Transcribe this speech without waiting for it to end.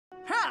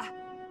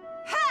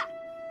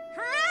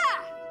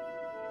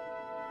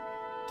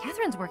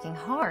Catherine's working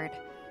hard.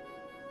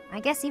 I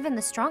guess even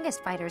the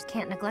strongest fighters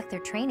can't neglect their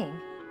training.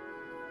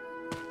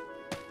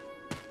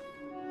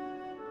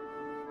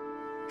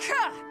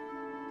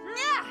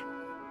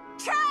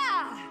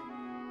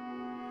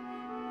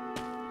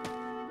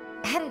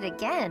 At it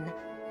again.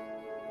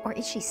 Or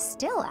is she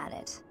still at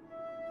it?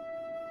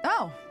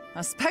 Oh,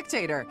 a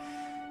spectator.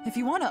 If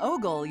you want to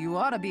ogle, you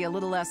ought to be a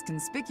little less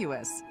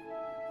conspicuous.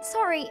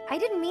 Sorry, I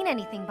didn't mean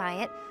anything by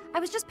it.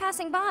 I was just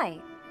passing by.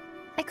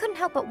 I couldn't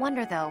help but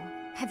wonder, though.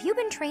 Have you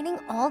been training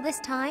all this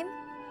time?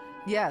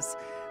 Yes,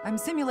 I'm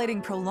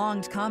simulating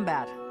prolonged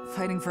combat.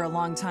 Fighting for a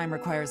long time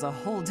requires a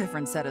whole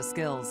different set of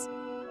skills.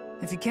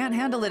 If you can't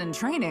handle it in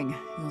training,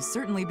 you'll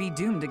certainly be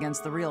doomed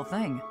against the real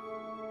thing.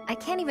 I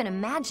can't even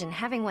imagine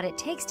having what it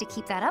takes to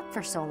keep that up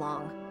for so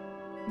long.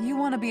 You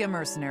want to be a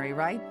mercenary,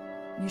 right?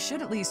 You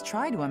should at least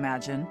try to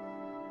imagine.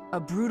 A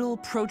brutal,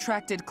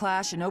 protracted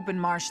clash in open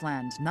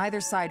marshland,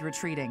 neither side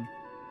retreating.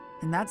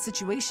 In that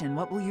situation,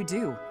 what will you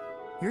do?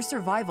 Your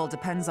survival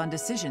depends on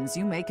decisions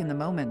you make in the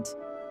moment.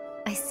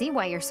 I see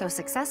why you're so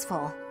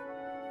successful.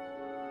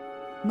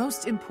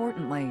 Most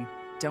importantly,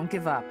 don't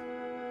give up.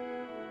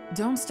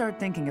 Don't start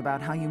thinking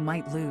about how you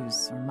might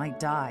lose or might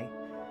die.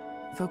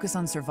 Focus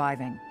on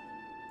surviving,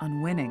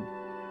 on winning.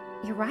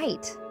 You're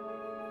right.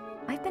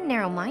 I've been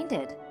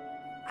narrow-minded.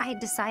 I had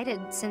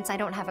decided, since I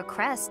don't have a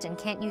crest and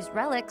can't use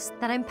relics,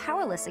 that I'm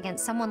powerless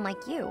against someone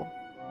like you.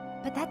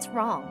 But that's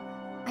wrong.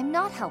 I'm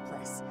not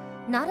helpless.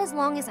 Not as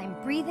long as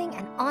I'm breathing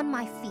and on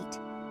my feet.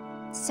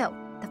 So,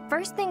 the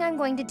first thing I'm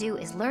going to do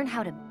is learn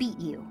how to beat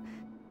you.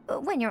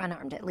 When you're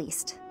unarmed, at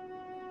least.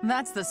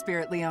 That's the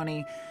spirit,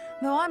 Leonie.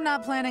 Though I'm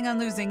not planning on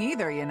losing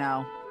either, you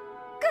know.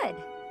 Good.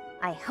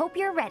 I hope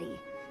you're ready,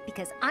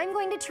 because I'm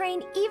going to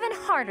train even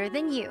harder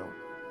than you.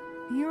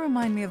 You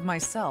remind me of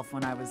myself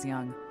when I was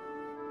young.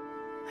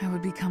 I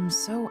would become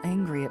so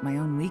angry at my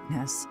own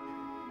weakness.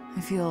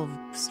 I feel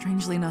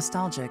strangely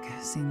nostalgic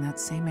seeing that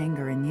same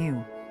anger in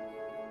you.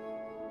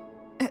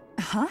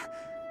 Huh?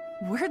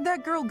 Where'd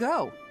that girl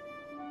go?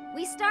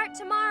 We start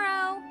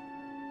tomorrow.